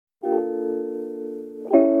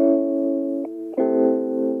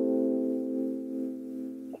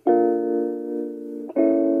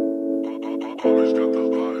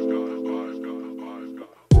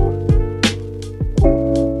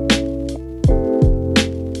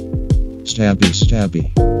Stabby Stabby.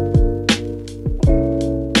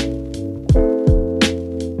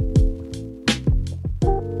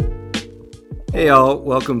 Hey y'all,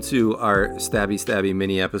 welcome to our Stabby Stabby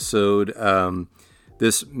mini episode.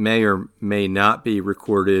 This may or may not be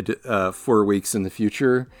recorded 4 weeks in the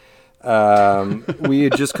future. We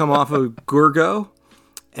had just come off of Gorgo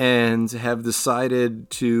and have decided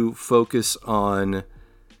to focus on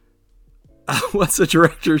what's the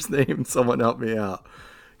director's name? Someone help me out.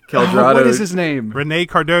 Caldrado. What is his name? Rene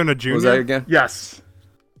Cardona Jr. What was that again? Yes.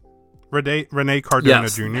 Rene Cardona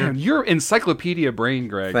Yes. Jr. Man, your encyclopedia brain,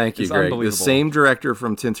 Greg. Thank you, is Greg. Unbelievable. The same director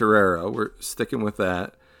from Tintorero. We're sticking with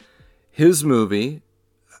that. His movie.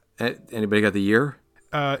 Anybody got the year?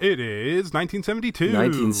 It is 1972.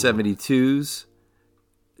 1972's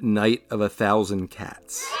Night of a Thousand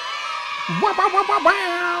Cats.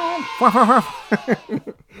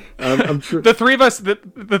 I'm sure. The three of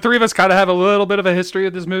us kind of have a little bit of a history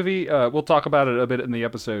of this movie. We'll talk about it a bit in the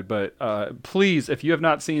episode, but please, if you have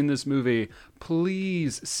not seen this movie,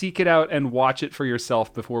 please seek it out and watch it for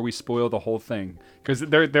yourself before we spoil the whole thing. Because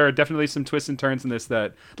there are definitely some twists and turns in this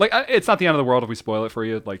that, like, it's not the end of the world if we spoil it for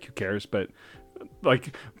you. Like, who cares? But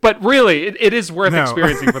really, it is worth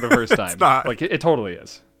experiencing for the first time. Not. Like, it totally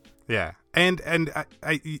is. Yeah, and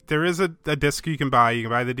there is a disc you can buy. You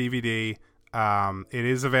can buy the DVD. It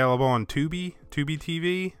is available on Tubi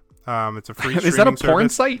TV. It's a free. Is that a streaming porn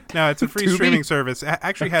service. site? No, it's a free Tubi? streaming service. It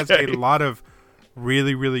actually has a lot of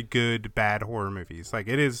really, really good bad horror movies. Like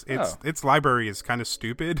its library is kind of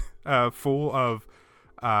stupid, full of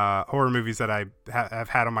horror movies that I have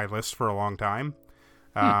had on my list for a long time.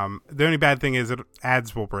 The only bad thing is that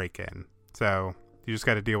ads will break in, so you just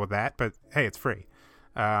got to deal with that. But hey, it's free.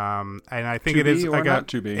 And I think Tubi it is or like not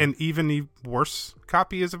Tubi? an even worse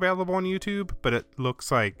copy is available on YouTube, but it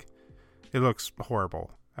looks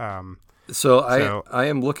horrible. So I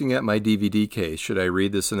am looking at my DVD case. Should I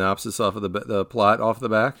read the synopsis off of the plot off the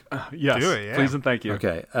back? Yes, Do it, yeah. please and thank you.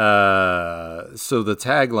 Okay. So the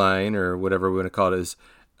tagline, or whatever we're going to call it, is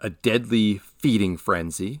a deadly feeding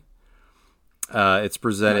frenzy. It's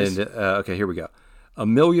presented. Nice. Okay, here we go. A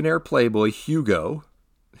millionaire playboy, Hugo,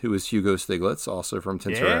 who is Hugo Stiglitz, also from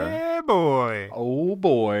Tintorero. Yeah, boy. Oh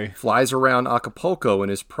boy. Flies around Acapulco in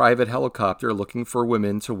his private helicopter looking for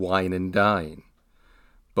women to wine and dine.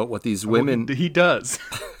 But what these women He does.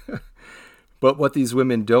 But what these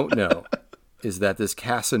women don't know is that this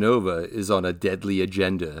Casanova is on a deadly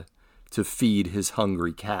agenda to feed his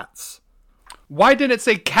hungry cats. Why didn't it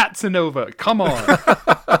say Casanova? Come on.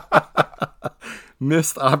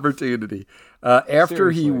 Missed opportunity. After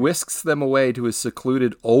Seriously. he whisks them away to his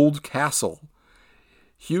secluded old castle,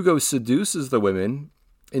 Hugo seduces the women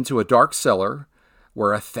into a dark cellar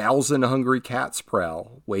where 1,000 hungry cats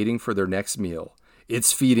prowl, waiting for their next meal.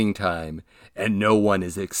 It's feeding time, and no one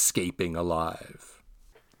is escaping alive.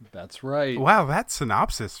 That's right. Wow, that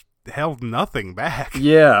synopsis held nothing back.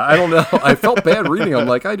 Yeah, I don't know. I felt bad reading. I'm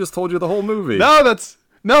like, I just told you the whole movie. No, that's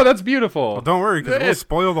beautiful. Well, don't worry, because we'll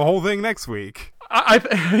spoil the whole thing next week.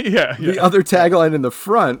 Yeah. The other tagline in the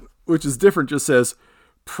front, which is different, just says,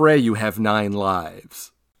 "Pray you have 9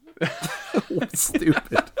 lives."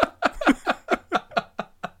 Stupid.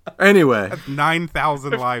 Anyway,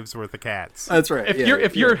 9,000 lives worth of cats. that's right.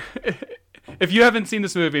 If you haven't seen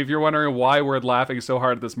this movie, if you're wondering why we're laughing so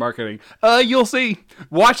hard at this marketing, you'll see.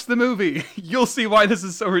 Watch the movie. You'll see why this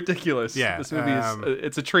is so ridiculous. Yeah, This movie is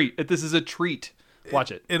it's a treat. This is a treat.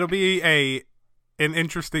 Watch it. It'll be an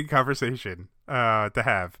interesting conversation to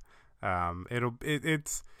have.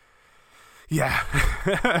 It's yeah.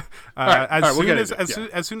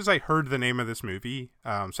 As soon as I heard the name of this movie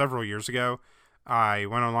several years ago, I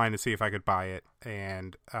went online to see if I could buy it,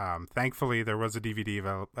 and thankfully there was a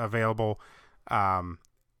DVD available. And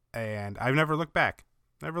I've never looked back.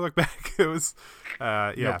 It was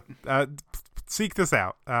seek this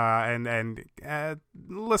out and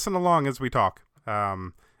listen along as we talk.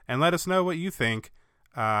 And let us know what you think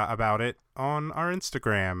about it on our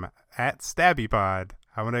Instagram at StabbyPod.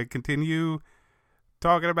 I want to continue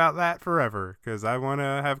talking about that forever because I want to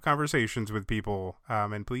have conversations with people.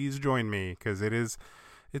 And please join me because it's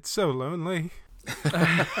so lonely.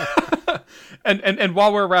 And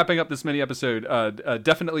while we're wrapping up this mini episode,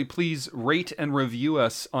 definitely please rate and review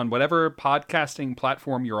us on whatever podcasting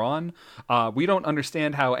platform you're on. We don't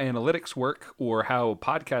understand how analytics work or how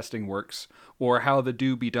podcasting works or how the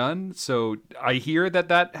do be done. So I hear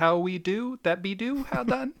that how we do, that be do, how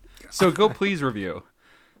done. So go please review.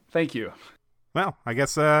 Thank you. Well, I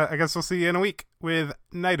guess we'll see you in a week with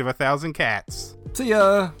Night of a Thousand Cats. See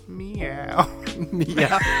ya. Meow.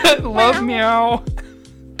 Meow. Love meow.